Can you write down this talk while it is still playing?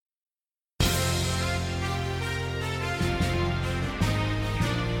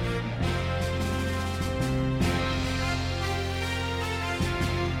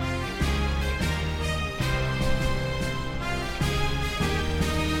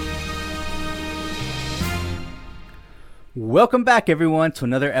Welcome back, everyone, to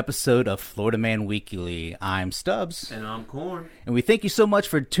another episode of Florida Man Weekly. I'm Stubbs. And I'm Corn. And we thank you so much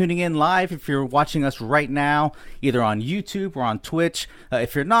for tuning in live. If you're watching us right now, either on YouTube or on Twitch.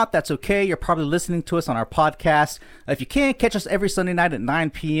 If you're not, that's okay. You're probably listening to us on our podcast. If you can, catch us every Sunday night at 9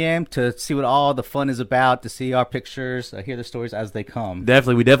 p.m. to see what all the fun is about, to see our pictures, hear the stories as they come.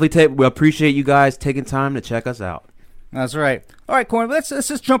 Definitely. We appreciate you guys taking time to check us out. That's right. All right, Corn, let's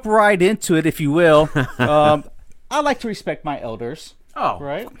just jump right into it, if you will. I like to respect my elders. Oh,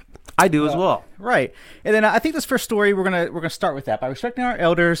 right. I do as well. Right. And then I think this first story, we're gonna start with that by respecting our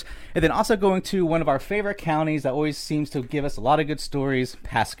elders, and then also going to one of our favorite counties that always seems to give us a lot of good stories,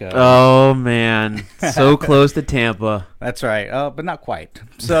 Pasco. Oh, man. So close to Tampa. That's right, but not quite.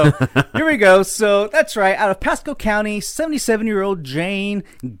 So here we go. So that's right. Out of Pasco County, 77-year-old Jane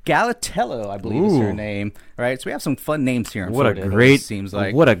Galatello, I believe is her name. Right. So we have some fun names here in Florida.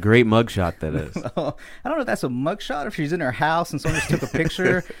 What a great mugshot that is. I don't know if that's a mugshot or if she's in her house and someone just took a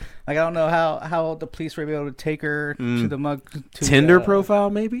picture. Like, I don't know how the police were able to take her to the mug. Tinder profile,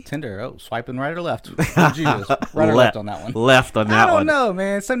 maybe? Tinder. Oh, swiping right or left? Oh, Jesus. Right or left on that one? Left on that one. I don't know,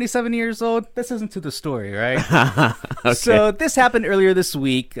 man. 77 years old. This isn't to the story, right? Okay. So this happened earlier this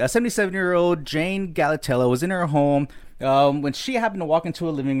week. 77-year-old Jane Galatello was in her home when she happened to walk into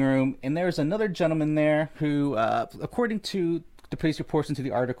a living room, and there was another gentleman there who, according to the police reports into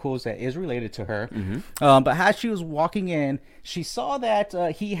the articles, that is related to her. Mm-hmm. But as she was walking in, she saw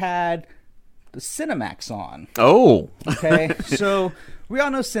that he had the Cinemax on. Oh. Okay. So we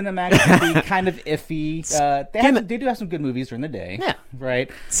all know Cinemax can be kind of iffy. They do have some good movies during the day. Yeah. Right.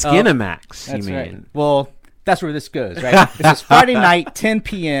 Skinemax, that's you mean. Right. Well, that's where this goes, right? This is Friday night, 10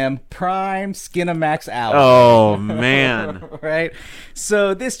 p.m., prime Skinemax hour. Oh, man. Right?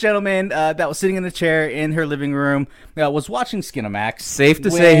 So this gentleman that was sitting in the chair in her living room was watching Skinemax. Safe to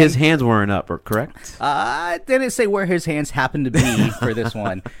say his hands weren't up, correct? I didn't say where his hands happened to be for this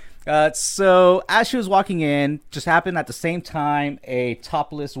one. So as she was walking in, just happened at the same time, a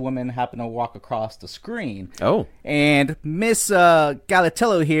topless woman happened to walk across the screen. Oh. And Miss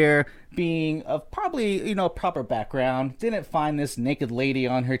Galatello here, being of probably, proper background, didn't find this naked lady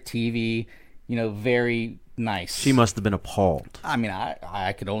on her TV, very nice. She must have been appalled. I mean,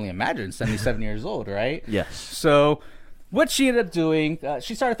 I could only imagine, 77 years old, right? Yes. So what she ended up doing,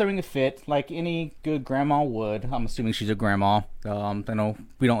 she started throwing a fit like any good grandma would. I'm assuming she's a grandma. I know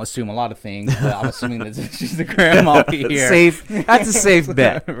we don't assume a lot of things, but I'm assuming that she's a grandma here. Safe. That's a safe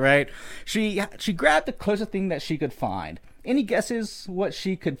bet. Right? She grabbed the closest thing that she could find. Any guesses what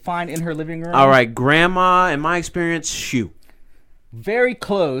she could find in her living room? All right, grandma, in my experience, shoe. Very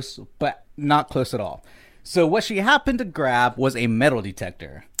close, but not close at all. So what she happened to grab was a metal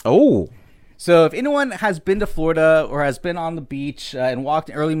detector. Oh. So if anyone has been to Florida or has been on the beach and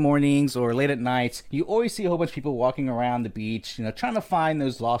walked early mornings or late at nights, you always see a whole bunch of people walking around the beach, trying to find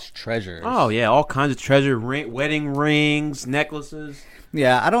those lost treasures. Oh, yeah, all kinds of treasure, wedding rings, necklaces.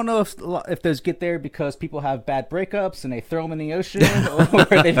 Yeah, I don't know if those get there because people have bad breakups and they throw them in the ocean, or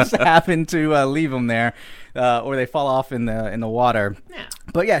they just happen to leave them there, or they fall off in the water. Yeah.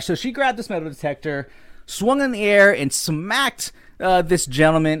 But yeah, so she grabbed this metal detector, swung in the air, and smacked this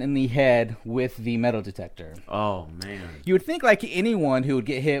gentleman in the head with the metal detector. Oh, man. You would think like anyone who would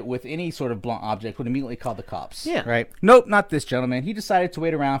get hit with any sort of blunt object would immediately call the cops. Yeah. Right? Nope, not this gentleman. He decided to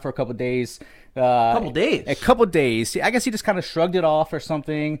wait around for a couple of days. A couple days. I guess he just kind of shrugged it off or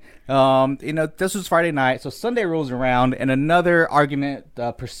something. This was Friday night, so Sunday rolls around, and another argument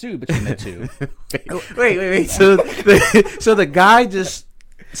pursued between the two. Wait. So the guy just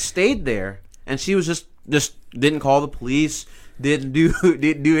stayed there, and she was just didn't call the police, didn't do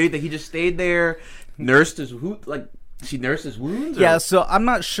anything. He just stayed there, nursed his She nursed his wounds? Yeah, so I'm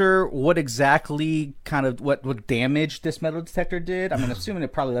not sure what exactly kind of what damage this metal detector did. I mean, assuming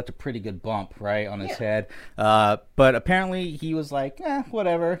it probably left a pretty good bump, right, on his head. But apparently he was like,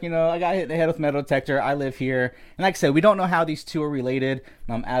 whatever. I got hit in the head with a metal detector. I live here. And like I said, we don't know how these two are related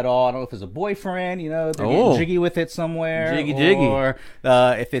at all. I don't know if it's a boyfriend, they're getting jiggy with it somewhere. Jiggy. Or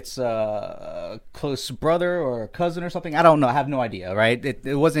if it's a close brother or a cousin or something. I don't know. I have no idea, right?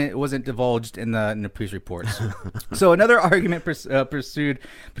 It wasn't divulged in the police reports. So another argument pursued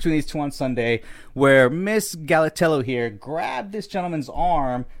between these two on Sunday, where Miss Galatello here grabbed this gentleman's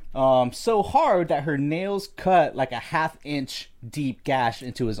arm so hard that her nails cut like a ½ deep gash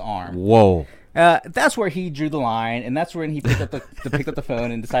into his arm. Whoa. That's where he drew the line, and that's when he picked up the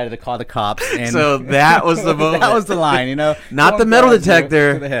phone and decided to call the cops. And so that was the moment. That was the line, Not the metal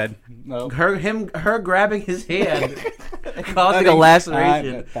detector. To the head. No. Her grabbing his hand causing a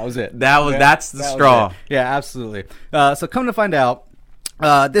laceration. That was it. That's the straw. Yeah, absolutely. So come to find out,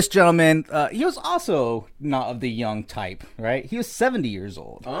 This gentleman, he was also not of the young type, right? He was 70 years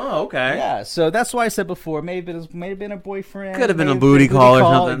old. Oh, okay. Yeah, so that's why I said before, maybe it may have been a boyfriend. Could have been a booty call or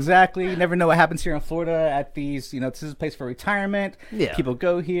something. Exactly. You never know what happens here in Florida at these, this is a place for retirement. Yeah. People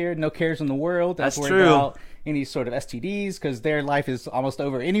go here, no cares in the world. That's worry true. About any sort of STDs because their life is almost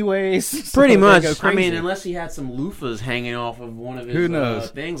over anyways. So Pretty much. I mean, unless he had some loofahs hanging off of one of his Who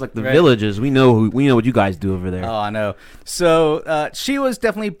knows? Things like the villages. We know what you guys do over there. Oh, I know. So she was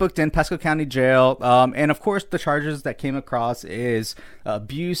definitely booked in Pasco County Jail, and of course the charges that came across is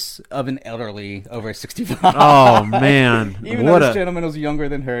abuse of an elderly over 65. Oh man! Even though this gentleman was younger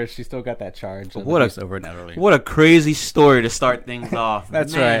than her, she still got that charge. Of abuse over an elderly. What a crazy story to start things off.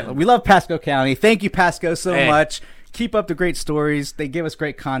 That's right. We love Pasco County. Thank you, Pasco, so much. Keep up the great stories. They give us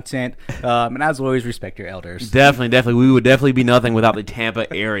great content. And as always, respect your elders. Definitely. We would definitely be nothing without the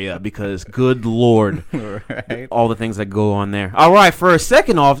Tampa area because, good Lord, right. All the things that go on there. All right, for our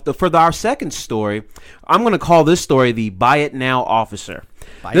second story, I'm going to call this story the Buy It Now Officer.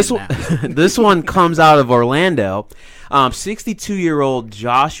 This one comes out of Orlando. 62-year-old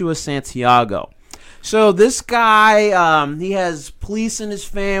Joshua Santiago. So this guy, he has police in his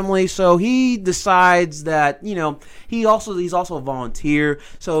family, so he decides that, he's also a volunteer,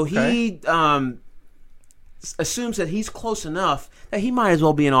 so he assumes that he's close enough that he might as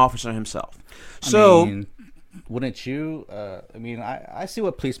well be an officer himself. Wouldn't you? I see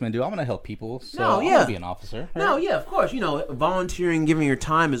what policemen do. I'm going to help people, so I'm going to be an officer. Right? No, yeah, of course. Volunteering, giving your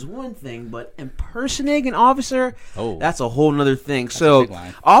time is one thing, but impersonating an officer, that's a whole nother thing. So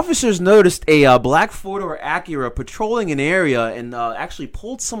officers noticed a black four-door Acura patrolling an area and actually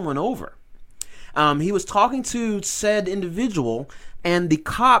pulled someone over. He was talking to said individual, and the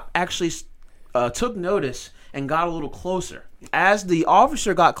cop actually took notice and got a little closer. As the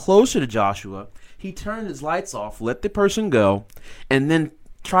officer got closer to Joshua, he turned his lights off, let the person go, and then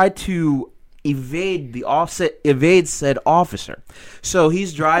tried to evade said officer. So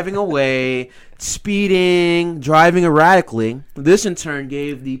he's driving away, speeding, driving erratically. This in turn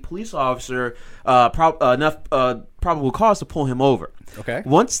gave the police officer enough probable cause to pull him over. Okay.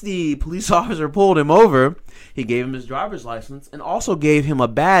 Once the police officer pulled him over, he gave him his driver's license and also gave him a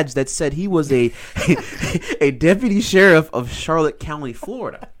badge that said he was a deputy sheriff of Charlotte County,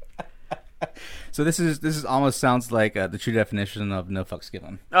 Florida. So this is almost sounds like the true definition of no fucks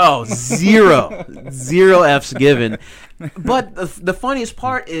given. Oh, zero F's given. But the funniest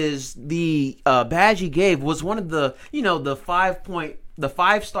part is the badge he gave was one of the the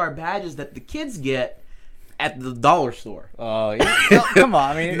 5-star badges that the kids get at the dollar store. Oh, yeah. Come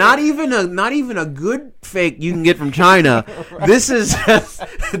on! I mean, not even a good fake you can get from China. Right. This is just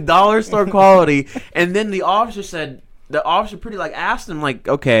dollar store quality. And then the officer pretty asked him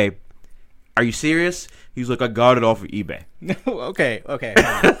okay. Are you serious? He's like, I got it off of eBay. Okay.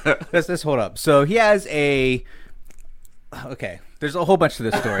 Let's hold up. So he has there's a whole bunch to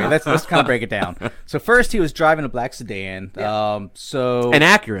this story. Let's kind of break it down. So first, he was driving a black sedan. Yeah. An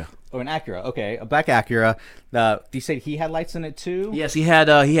Acura. Oh, an Acura. Okay, a black Acura. You said he had lights in it too? Yes, he had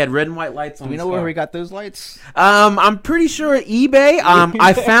red and white lights on. Do we know where he got those lights? I'm pretty sure at eBay.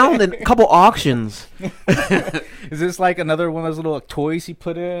 I found a couple auctions. Is this like another one of those little toys he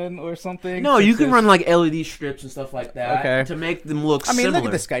put in or something? No, you can run LED strips and stuff like that to make them look similar. Look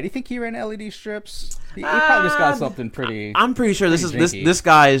at this guy. Do you think he ran LED strips? He probably just got something pretty. I'm pretty sure this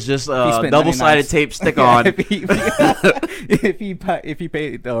guy is just double-sided tape stick on. If he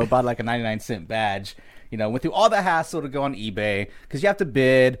paid or bought like a 99-cent badge, went through all the hassle to go on eBay because you have to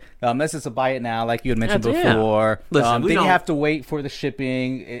bid. This is a buy it now, like you had mentioned before. Listen, then you have to wait for the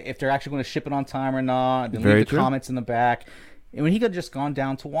shipping if they're actually going to ship it on time or not. Then leave the comments in the back. And when he could have just gone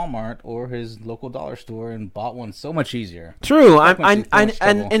down to Walmart or his local dollar store and bought one so much easier. True. I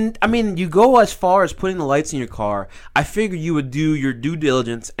mean, you go as far as putting the lights in your car. I figure you would do your due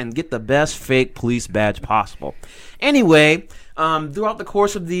diligence and get the best fake police badge possible. Anyway, throughout the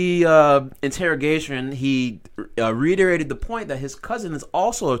course of the interrogation, he reiterated the point that his cousin is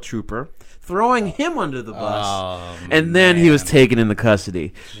also a trooper, throwing him under the bus. And then he was taken into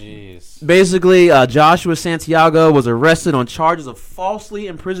custody. Jeez. Basically, Joshua Santiago was arrested on charges of falsely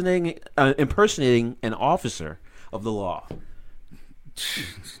impersonating an officer of the law.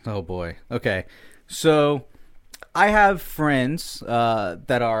 Oh, boy. Okay. So I have friends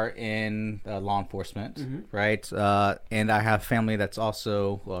that are in law enforcement, right? And I have family that's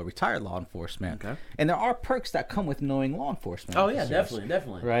also retired law enforcement. Okay. And there are perks that come with knowing law enforcement. Oh, yeah,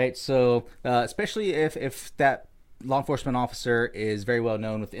 definitely. Right? So especially if that law enforcement officer is very well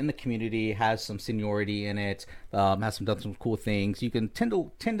known within the community, has some seniority in it, has done some cool things, you can tend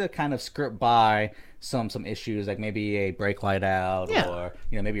to kind of skirt by some issues, like maybe a brake light out, Yeah. or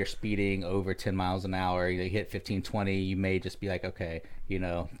maybe you're speeding over 10 miles an hour, you hit 15, 20, you may just be like, okay,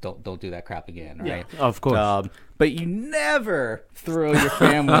 don't do that crap again, right? Yeah, of course. But you never throw your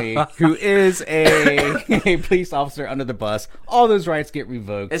family, who is a police officer, under the bus. All those rights get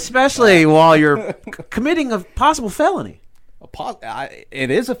revoked. Especially while you're committing a possible felony.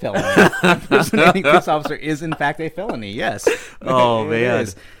 It is a felony. Impersonating a police officer is, in fact, a felony, yes. Oh, It man.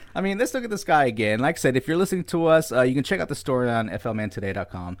 is. I mean, let's look at this guy again. Like I said, if you're listening to us, you can check out the story on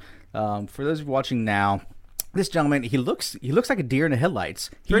flmantoday.com. For those of you watching now, this gentleman, he looks like a deer in the headlights.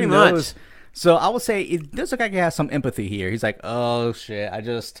 Pretty much. So I will say it does look like he has some empathy here. He's like, oh shit, I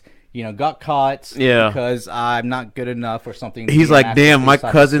just got caught because I'm not good enough or something. He's like, damn, my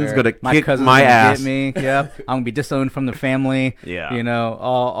cousin's gonna kick my ass. Get me. Yep, I'm gonna be disowned from the family. Yeah,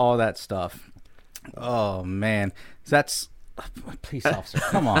 all that stuff. Oh man, that's. Police officer,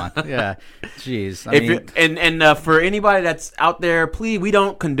 come on. Yeah, jeez. For anybody that's out there, please, we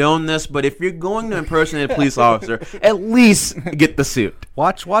don't condone this, but if you're going to impersonate a police officer, at least get the suit.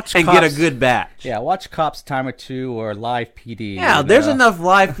 Watch and Cops, get a good badge. Yeah, watch Cops Time or Two or Live PD. Yeah, there's enough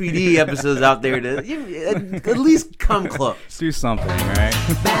Live PD episodes out there to at least come close. Do something, right?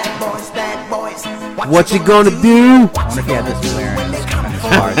 Bad boys. What you gonna do? I wonder if he had this blaring in his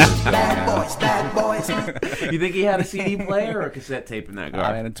car. Bad boys. You think he had a CD player or a cassette tape in that car?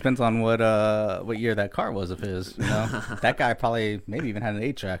 I mean, it depends on what year that car was of his. That guy probably maybe even had an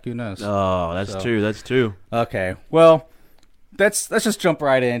 8-track. Who knows? Oh, that's true. That's true. Okay, well, let's just jump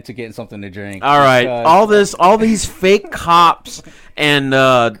right into getting something to drink. All right, all these fake cops and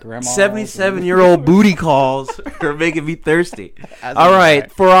 77-year-old booty calls are making me thirsty. All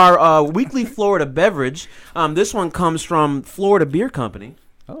right, for our weekly Florida beverage, this one comes from Florida Beer Company.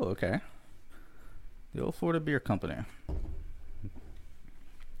 Oh, okay. The old Florida Beer Company.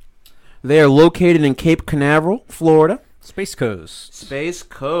 They are located in Cape Canaveral, Florida. Space Coast. Space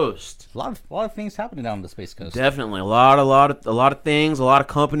Coast. A lot of things happening down on the Space Coast. Definitely a lot of things, a lot of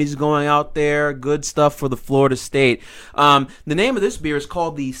companies going out there. Good stuff for the Florida State. The name of this beer is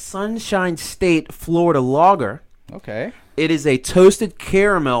called the Sunshine State Florida Lager. Okay. It is a toasted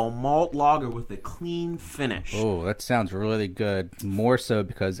caramel malt lager with a clean finish. Oh, that sounds really good. More so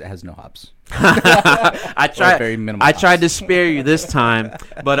because it has no hops. I tried to spare you this time,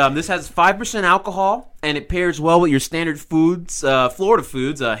 but this has 5% alcohol, and it pairs well with your standard foods, Florida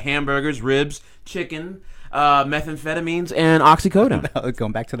foods, hamburgers, ribs, chicken, methamphetamines, and oxycodone.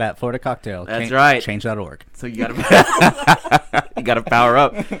 Going back to that Florida cocktail. That's right. Change.org. So you gotta power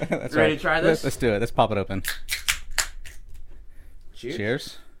up. That's Ready right. to try this? Let's do it. Let's pop it open. Cheers.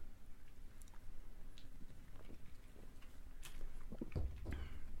 Cheers.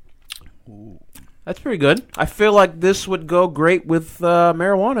 Ooh. That's pretty good. I feel like this would go great with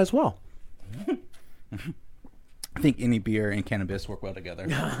marijuana as well. I think any beer and cannabis work well together.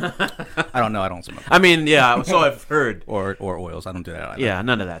 I don't know. I don't smoke. I mean, yeah, so I've heard. Or oils. I don't do that either. Yeah,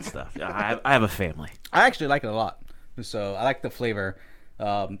 none of that stuff. I have a family. I actually like it a lot. So I like the flavor.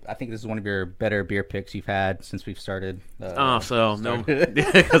 I think this is one of your better beer picks you've had since we've started. No,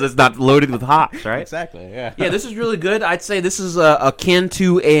 because it's not loaded with hops, right? Exactly. Yeah. Yeah, this is really good. I'd say this is akin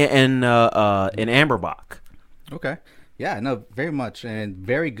to an Amberbach. Okay. Yeah. No. Very much, and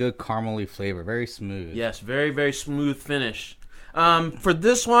very good caramely flavor. Very smooth. Yes, very very smooth finish. For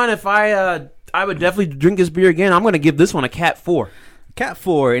this one, if I would definitely drink this beer again. I'm going to give this one a Cat 4. Cat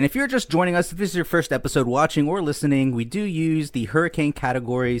 4, and if you're just joining us, if this is your first episode watching or listening, we do use the hurricane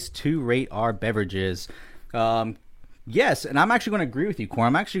categories to rate our beverages. Yes, and I'm actually going to agree with you, Corn.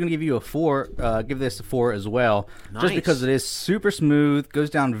 I'm actually going to give you a 4, give this a 4 as well, Nice. just because it is super smooth, goes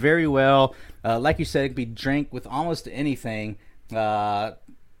down very well. Like you said, it can be drank with almost anything, and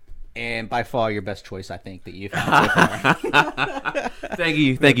by far your best choice, I think, that you've had so far. Thank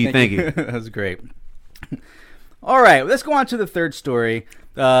you. That was great. All right, let's go on to the third story.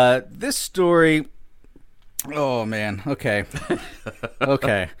 This story, oh man, okay.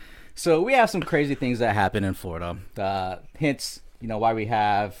 Okay. So we have some crazy things that happen in Florida. Hence, why we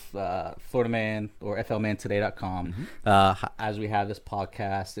have Florida Man or FLMantoday.com as we have this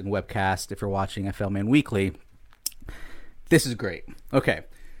podcast and webcast if you're watching FL Man Weekly. This is great. Okay,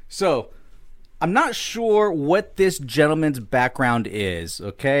 so I'm not sure what this gentleman's background is,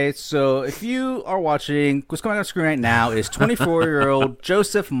 okay? So if you are watching, what's coming on the screen right now is 24-year-old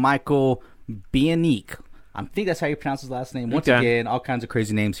Joseph Michael Bianique. I think that's how you pronounce his last name. Once again, all kinds of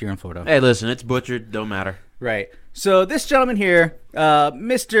crazy names here in Florida. Hey, listen, it's butchered. Don't matter. Right. So this gentleman here,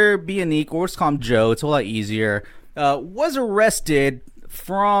 Mr. Bianique, or let's call him Joe, it's a whole lot easier, was arrested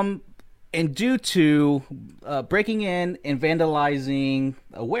due to breaking in and vandalizing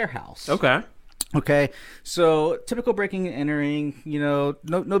a warehouse. Okay. Okay, so typical breaking and entering, no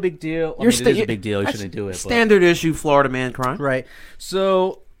big deal. I You're mean, it is a big deal. You shouldn't do it. Standard issue Florida man crime. Right.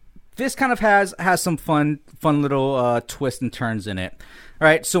 So this kind of has some fun little twists and turns in it. All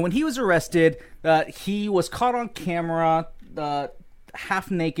right. So when he was arrested, he was caught on camera,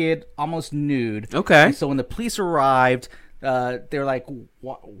 half naked, almost nude. Okay. And so when the police arrived, they're like,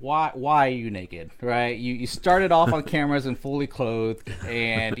 why are you naked? Right? You started off on cameras and fully clothed,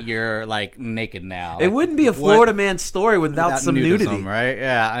 and you're like naked now. It wouldn't be a Florida man story without some nudism, nudity, right?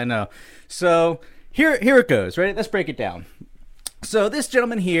 Yeah, I know. So here it goes. Right? Let's break it down. So this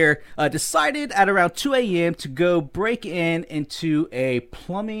gentleman here decided at around 2 a.m. to go break into a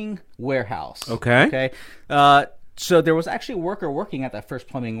plumbing warehouse. Okay. So there was actually a worker working at that first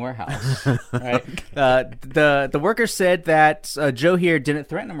plumbing warehouse. Right. The worker said that Joe here didn't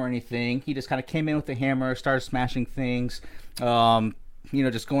threaten him or anything. He just kind of came in with a hammer, started smashing things.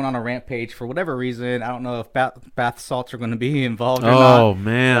 Just going on a rampage for whatever reason. I don't know if bath salts are going to be involved or not. Oh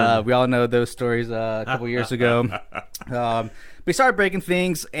man, we all know those stories a couple years ago. But he started breaking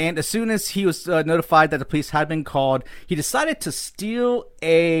things, and as soon as he was notified that the police had been called, he decided to steal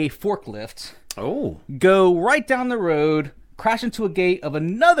a forklift. Oh. Go right down the road, crash into a gate of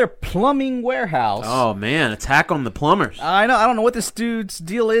another plumbing warehouse. Oh man, attack on the plumbers. I know. I don't know what this dude's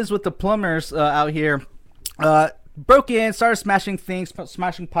deal is with the plumbers out here. Broke in, started smashing things,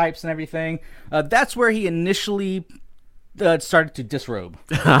 smashing pipes and everything. That's where he initially started to disrobe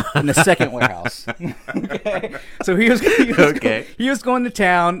in the second warehouse. Okay, so he was going to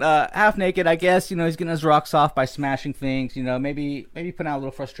town half naked. I guess he's getting his rocks off by smashing things. Maybe putting out a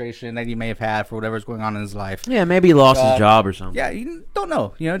little frustration that he may have had for whatever's going on in his life. Yeah, maybe he lost his job or something. Yeah, you don't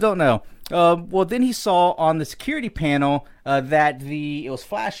know. Don't know. Well, then he saw on the security panel that it was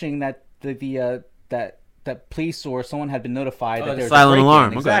flashing that that police or someone had been notified that there was silent a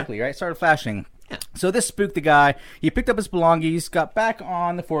alarm. Exactly, right? Started flashing. So this spooked the guy. He picked up his belongings, got back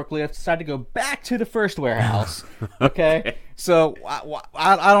on the forklift, decided to go back to the first warehouse. Okay? So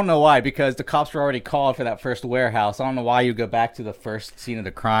I don't know why, because the cops were already called for that first warehouse. I don't know why you go back to the first scene of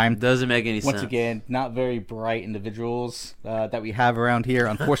the crime. Doesn't make any sense. Once again, not very bright individuals that we have around here,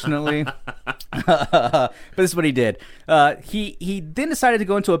 unfortunately. But this is what he did. He then decided to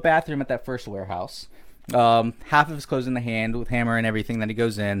go into a bathroom at that first warehouse. Half of his clothes in the hand with hammer and everything that he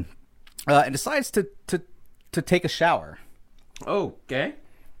goes in. And decides to take a shower. Okay.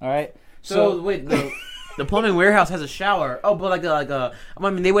 All right. So wait, the plumbing warehouse has a shower. Oh, but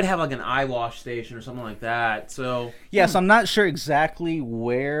they would have like an eye wash station or something like that. So yeah, so I'm not sure exactly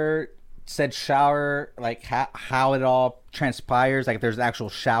where said shower, like how it all transpires, like if there's an actual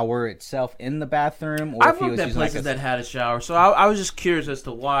shower itself in the bathroom, or I've if he was worked at places that had a shower, so I was just curious as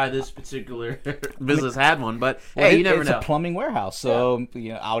to why this particular business had one. But hey, you never know. It's a plumbing warehouse, so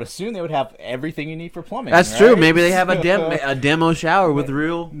I would assume they would have everything you need for plumbing. That's right? true. Maybe they have a demo shower with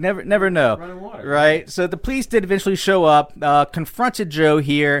real never know, running water. Right? So the police did eventually show up, confronted Joe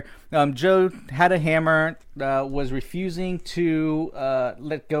here. Joe had a hammer, was refusing to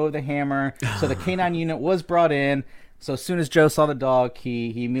let go of the hammer, so the K-9 unit was brought in. So as soon as Joe saw the dog,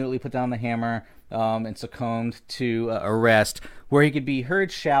 he immediately put down the hammer and succumbed to arrest, where he could be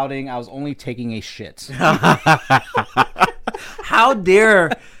heard shouting, "I was only taking a shit." How dare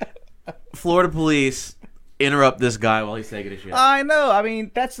Florida police interrupt this guy while he's taking a shit? I know. I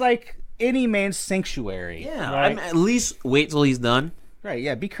mean, that's like any man's sanctuary. Yeah, right? at least wait till he's done. Right,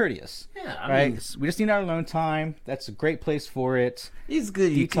 yeah, be courteous. Yeah, I mean, we just need our alone time. That's a great place for it. He's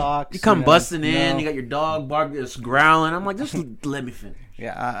good. Detox. You come busting in. You got your dog just growling. I'm like, just let me finish.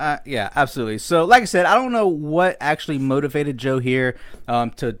 Yeah, yeah, absolutely. So, like I said, I don't know what actually motivated Joe here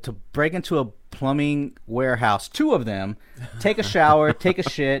to break into a plumbing warehouse. Two of them, take a shower, take a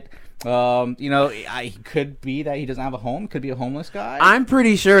shit. It could be that he doesn't have a home. Could be a homeless guy. I'm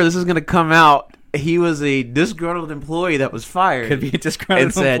pretty sure this is going to come out. He was a disgruntled employee that was fired. Could be a disgruntled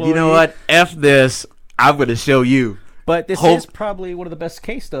and said, employee. "You know what? F this. I'm going to show you." But this is probably one of the best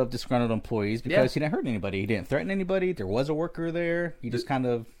cases of disgruntled employees because he didn't hurt anybody. He didn't threaten anybody. There was a worker there. He just kind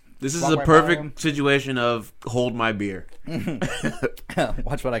of... This is a perfect situation of hold my beer.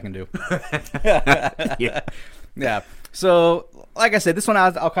 Watch what I can do. Yeah. Yeah. So, like I said, this one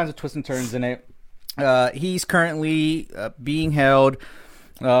has all kinds of twists and turns in it. He's currently being held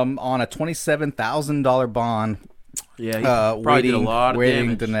on a $27,000 bond. Yeah, he probably did a lot of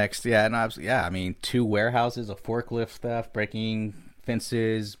damage. The next, I mean, 2 warehouses, a forklift theft, breaking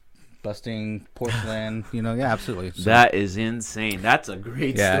fences, busting porcelain. Absolutely. So, that is insane. That's a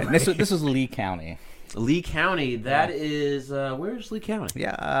great story. This is Lee County. Lee County. That is where's Lee County?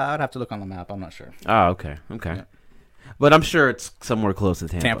 Yeah, I'd have to look on the map. I'm not sure. Oh, okay. Yeah. But I'm sure it's somewhere close to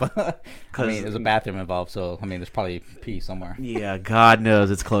Tampa. Tampa. I mean, there's a bathroom involved, so I mean, there's probably pee somewhere. Yeah, God knows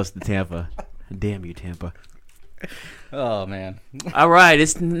it's close to Tampa. Damn you, Tampa. Oh man. All right,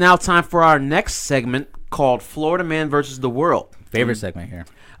 it's now time for our next segment called Florida Man versus the World. Favorite segment here.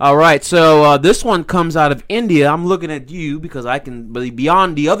 All right, so this one comes out of India. I'm looking at you because I can,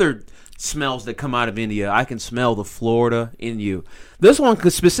 beyond the other smells that come out of India, I can smell the Florida in you. This one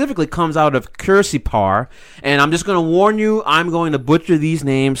specifically comes out of Kursipar, and I'm just going to warn you, I'm going to butcher these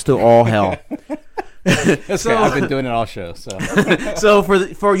names to all hell. So I've been doing it all show. So, so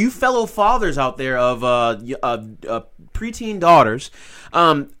for you fellow fathers out there of preteen daughters,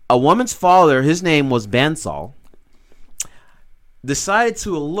 a woman's father, his name was Bansal, decided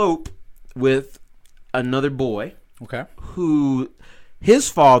to elope with another boy. okay. Who his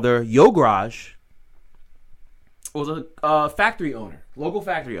father, Yogaraj, was a factory owner, local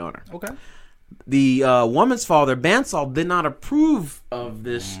factory owner. Okay. The woman's father, Bansal, did not approve of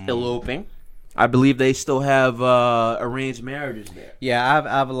this eloping. I believe they still have arranged marriages there. Yeah,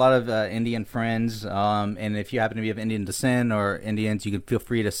 I have a lot of Indian friends, and if you happen to be of Indian descent or Indians, you can feel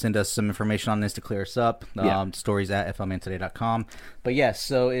free to send us some information on this to clear us up. Stories at flmantoday.com. But yes,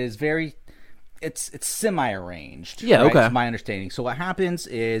 so it's semi-arranged. Yeah, right? okay. It's my understanding. So what happens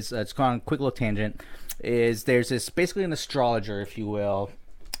is, it's gone on a quick little tangent, is there's this basically an astrologer, if you will,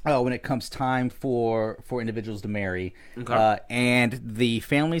 when it comes time for individuals to marry. Okay. And the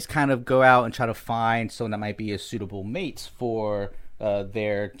families kind of go out and try to find someone that might be a suitable mate for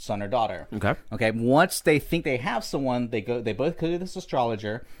their son or daughter. Okay. Once they think they have someone, they both go to this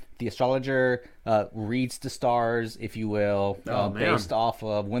astrologer. The astrologer reads the stars, if you will, based off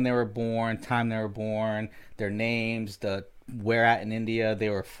of when they were born, time they were born, their names, the where at in India they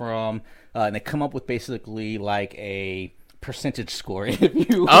were from, and they come up with basically like a percentage score, if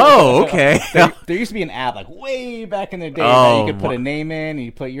you will. Oh, okay. There used to be an app like way back in the day that you could put a name in, and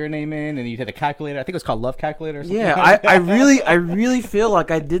you put your name in, and you had a calculator. I think it was called Love Calculator or something. Yeah, I really feel like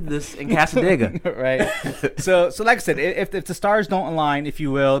I did this in Casadega. Right. So like I said, if the stars don't align, if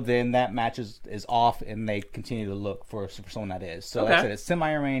you will, then that match is off, and they continue to look for someone that is. So like I said, it's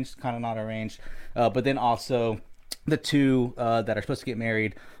semi-arranged, kind of not arranged, but then also the two that are supposed to get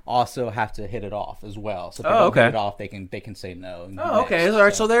married also have to hit it off as well. So if they don't hit it off, they can say no. Okay. All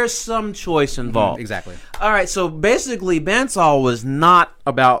right. So there's some choice involved. Exactly. All right. So basically, Bansal was not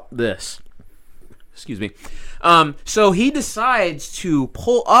about this. Excuse me. So he decides to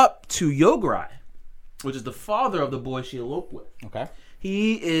pull up to Yogarai, which is the father of the boy she eloped with. Okay.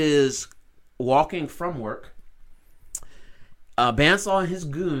 He is walking from work. Bansal and his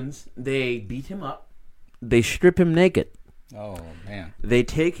goons, they beat him up. They strip him naked. Oh, man. They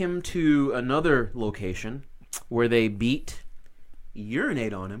take him to another location where they beat,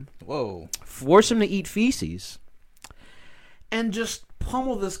 urinate on him. Whoa. Force him to eat feces. And just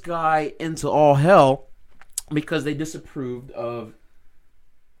pummel this guy into all hell because they disapproved of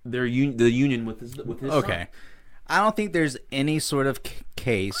the union with his Okay. son. I don't think there's any sort of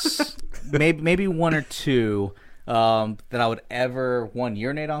case, maybe one or two, that I would ever, one,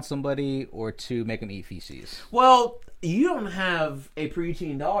 urinate on somebody, or two, make them eat feces. Well, you don't have a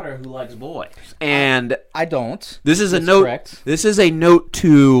preteen daughter who likes boys, and I don't. this is That's a note. correct. This is a note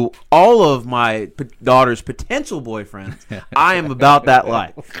to all of my daughter's potential boyfriends. I am about that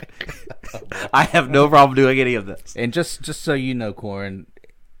life. I have no problem doing any of this. And just so you know, Corin,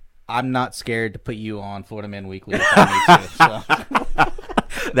 I'm not scared to put you on Florida Man Weekly if I need to.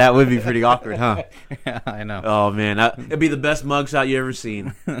 So. That would be pretty awkward, huh? Yeah, I know. Oh man, it'd be the best mugshot you ever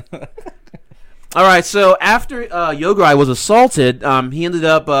seen. All right, so after Yogarai was assaulted, he ended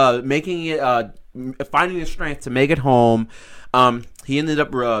up making it, finding the strength to make it home. He ended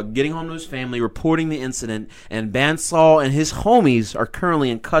up getting home to his family, reporting the incident, and Bansal and his homies are currently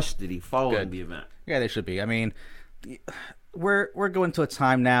in custody following the event. Yeah, they should be. I mean, we're going to a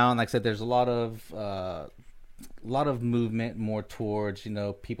time now, and like I said, there's a lot of movement more towards,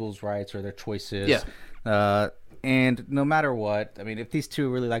 people's rights or their choices. Yeah. And no matter what, I mean, if these two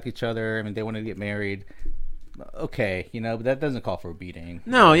really like each other, I mean, they want to get married, okay, but that doesn't call for a beating.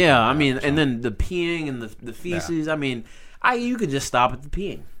 No, yeah, I mean, and then the peeing and the feces, I mean, you could just stop at the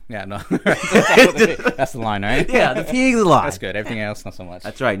peeing. Yeah, no. That's the line, right? Yeah, the peeing is a lie. That's good. Everything else, not so much.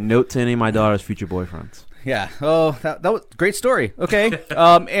 That's right. Note to any of my daughter's future boyfriends. Yeah. Oh, that was a great story. Okay.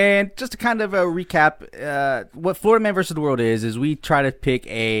 And just to kind of recap, what Florida Man versus the World is we try to pick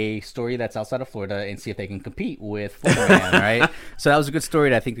a story that's outside of Florida and see if they can compete with Florida Man, right? So that was a good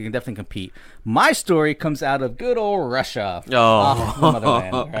story that I think they can definitely compete. My story comes out of good old Russia. Oh, the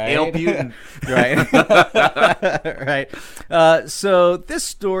motherland, right? Hail Putin. Right. So this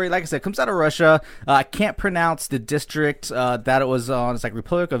story, like I said, comes out of Russia. I can't pronounce the district that it was on. It's like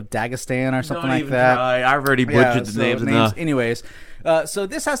Republic of Dagestan or something Don't like even that. try. I've already butchered the names enough. Anyways, so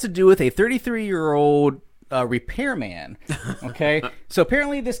this has to do with a 33-year-old repairman. Okay, so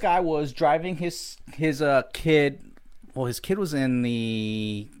apparently this guy was driving his kid. Well, his kid was in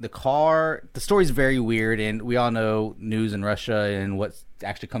the car. The story's very weird, and we all know news in Russia and what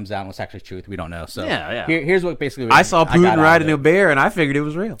actually comes out and what's actually truth. We don't know. So yeah. Here's what basically I saw got Putin out of riding it. a bear, and I figured it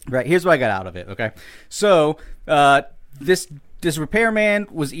was real. Right. Here's what I got out of it. Okay. So this repairman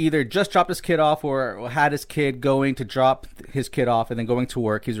was either just dropped his kid off or had his kid going to drop his kid off and then going to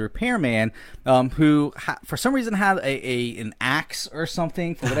work. He's a repairman who, for some reason, had an axe or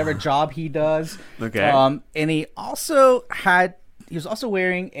something for whatever job he does. Okay. And he was also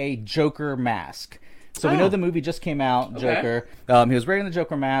wearing a Joker mask. So we know the movie just came out, Joker. Okay. He was wearing the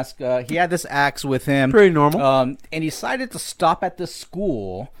Joker mask. He had this axe with him. Pretty normal. And he decided to stop at the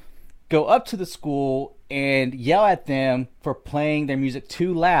school, go up to the school, and yell at them for playing their music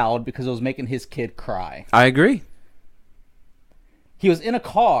too loud because it was making his kid cry. I agree. He was in a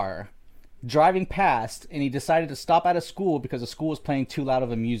car driving past, and he decided to stop at a school because the school was playing too loud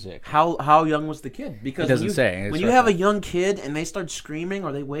of a music. How young was the kid? Because It doesn't say. When you have a young kid and they start screaming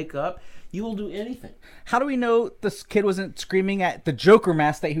or they wake up, you will do anything. How do we know this kid wasn't screaming at the Joker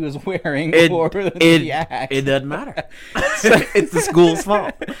mask that he was wearing or the axe? It doesn't matter. It's the school's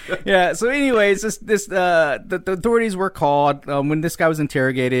fault. Yeah. So, anyways, the authorities were called when this guy was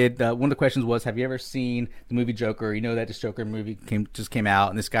interrogated. One of the questions was, "Have you ever seen the movie Joker? You know that this Joker movie just came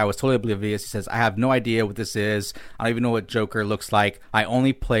out." And this guy was totally oblivious. He says, "I have no idea what this is. I don't even know what Joker looks like. I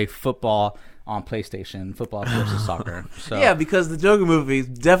only play football on PlayStation, football versus soccer." So, Yeah, because the Joker movie is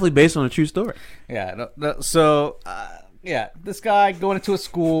definitely based on a true story. yeah. So, this guy going into a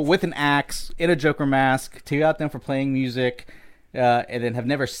school with an axe in a Joker mask to out them for playing music, and then have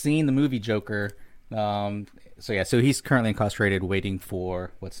never seen the movie Joker. So he's currently incarcerated, waiting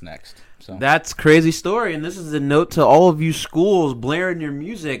for what's next. So That's a crazy story, and this is a note to all of you schools blaring your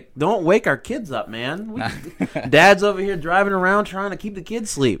music. Don't wake our kids up, man. Dad's over here driving around trying to keep the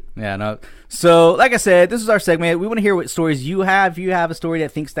kids asleep. Yeah, no. So, like I said, this is our segment. We want to hear what stories you have. If you have a story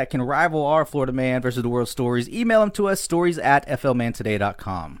that thinks that can rival our Florida Man versus the World stories, email them to us,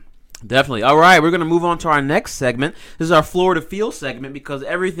 stories@flmantoday.com. Definitely. All right, we're going to move on to our next segment. This is our Florida Feel segment because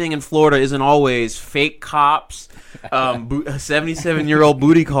everything in Florida isn't always fake cops, 77-year-old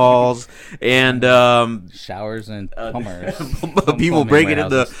booty calls, and Showers and plumbers. people breaking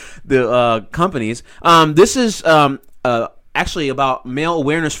into the companies. This is actually about male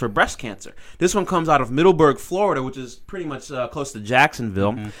awareness for breast cancer. This one comes out of Middleburg, Florida, which is pretty much close to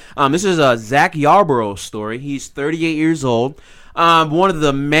Jacksonville. Mm-hmm. This is Zach Yarborough's story. He's 38 years old. One of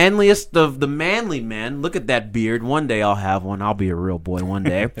the manliest of the manly men. Look at that beard. One day I'll have one. I'll be a real boy one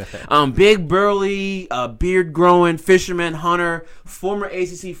day. Big, burly, beard growing, fisherman, hunter, former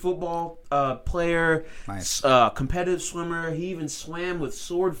ACC football player, Nice. competitive swimmer. He even swam with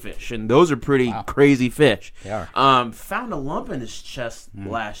swordfish, and those are pretty crazy fish. They are. Found a lump in his chest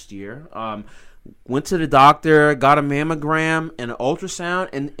last year. Went to the doctor, got a mammogram and an ultrasound,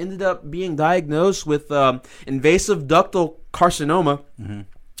 and ended up being diagnosed with invasive ductal carcinoma,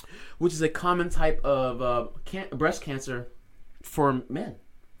 which is a common type of breast cancer for men.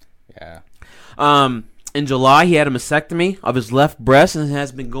 Yeah. In July, he had a mastectomy of his left breast and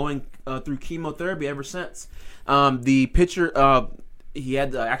has been going through chemotherapy ever since. The picture... he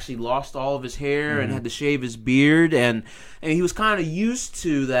had actually lost all of his hair and had to shave his beard, and he was kind of used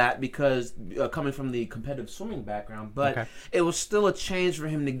to that because coming from the competitive swimming background, but it was still a change for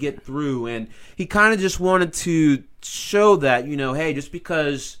him to get through, and he kind of just wanted to show that, hey, just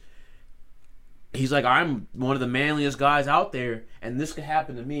because he's like, I'm one of the manliest guys out there, and this could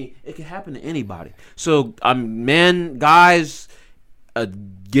happen to me, it could happen to anybody. So, men, guys,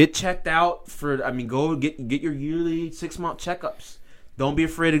 get checked out go get your yearly 6-month checkups. Don't be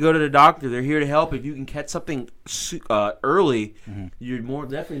afraid to go to the doctor. They're here to help. If you can catch something early, you're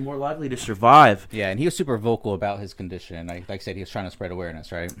definitely more likely to survive. Yeah, and he was super vocal about his condition. Like I said, he was trying to spread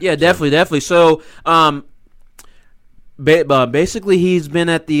awareness, right? Yeah, definitely. So, Basically, he's been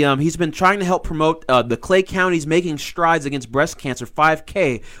at the he's been trying to help promote the Clay County's Making Strides Against Breast Cancer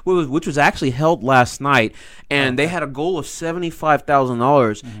 5K, which was actually held last night, and they had a goal of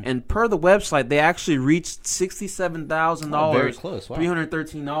 $75,000. And per the website, they actually reached $67,000, very close. Wow.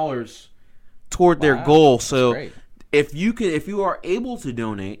 $313 toward their goal. So great. if you are able to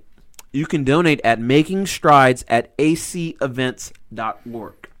donate, you can donate at Making Strides at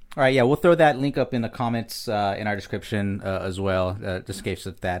acevents.org. All right, yeah, we'll throw that link up in the comments in our description as well, just in case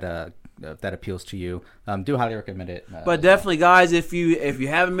if that appeals to you. Do highly recommend it. But definitely, guys, if you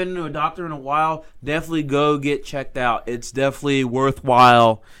haven't been to a doctor in a while, definitely go get checked out. It's definitely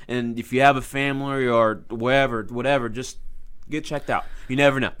worthwhile. And if you have a family or whatever, just get checked out. You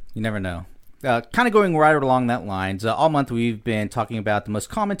never know. You never know. Kind of going right along that lines, all month we've been talking about the most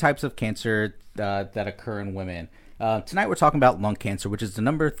common types of cancer that occur in women. Tonight we're talking about lung cancer, which is the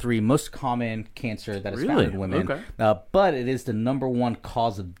number 3 most common cancer that is found in women. Okay. But it is the number 1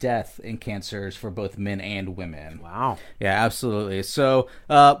 cause of death in cancers for both men and women. Wow. Yeah, absolutely. So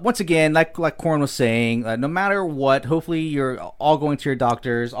once again, like Corin was saying, no matter what, hopefully you're all going to your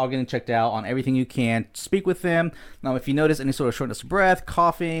doctors, all getting checked out on everything you can. Speak with them. If you notice any sort of shortness of breath,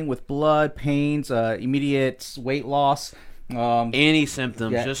 coughing with blood, pains, immediate weight loss, any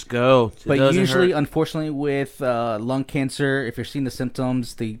symptoms, just go. But usually, unfortunately, with lung cancer, if you're seeing the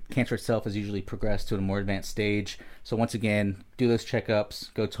symptoms, the cancer itself has usually progressed to a more advanced stage. So once again, do those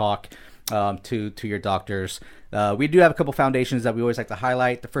checkups. Go talk to your doctors. We do have a couple foundations that we always like to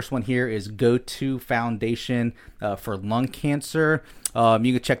highlight. The first one here is Go-To Foundation for Lung Cancer. You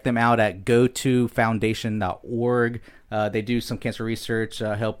can check them out at gotofoundation.org. They do some cancer research,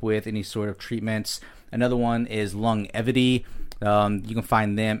 help with any sort of treatments. Another one is Longevity. You can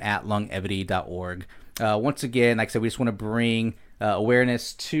find them at longevity.org. Once again, like I said, we just want to bring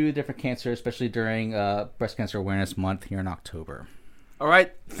awareness to different cancers, especially during Breast Cancer Awareness Month here in October. All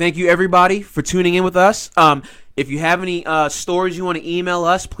right. Thank you, everybody, for tuning in with us. If you have any stories you want to email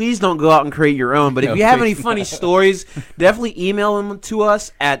us, please don't go out and create your own. But if you have any funny stories, definitely email them to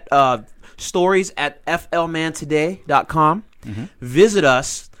us at stories@flmantoday.com. Visit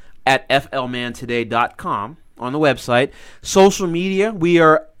us at flmantoday.com on the website. Social media, we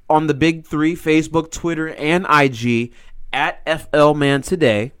are on the big 3, Facebook, Twitter, and IG at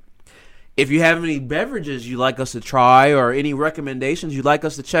flmantoday. If you have any beverages you'd like us to try or any recommendations you'd like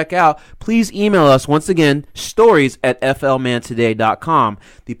us to check out, please email us, once again, stories@flmantoday.com.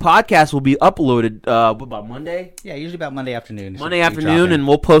 The podcast will be uploaded about Monday? Yeah, usually about Monday afternoon. Monday afternoon, and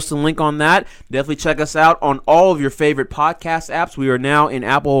we'll post a link on that. Definitely check us out on all of your favorite podcast apps. We are now in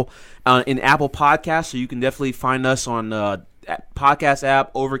Apple Podcasts, so you can definitely find us on podcast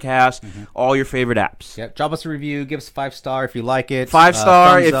app, Overcast, all your favorite apps. Yeah, drop us a review, give us a 5-star if you like it.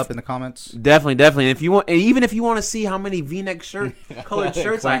 5-star, thumbs up in the comments. Definitely. And if you want, even if you want to see how many V-neck colored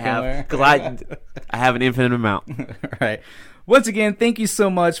shirts I have, because I have an infinite amount. All right. Once again, thank you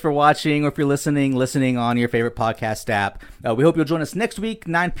so much for watching, or if you're listening on your favorite podcast app. We hope you'll join us next week,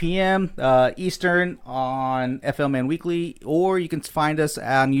 9 p.m. Eastern on FL Man Weekly, or you can find us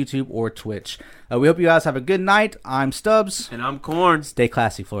on YouTube or Twitch. We hope you guys have a good night. I'm Stubbs. And I'm Corn. Stay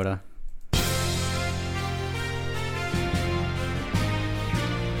classy, Florida.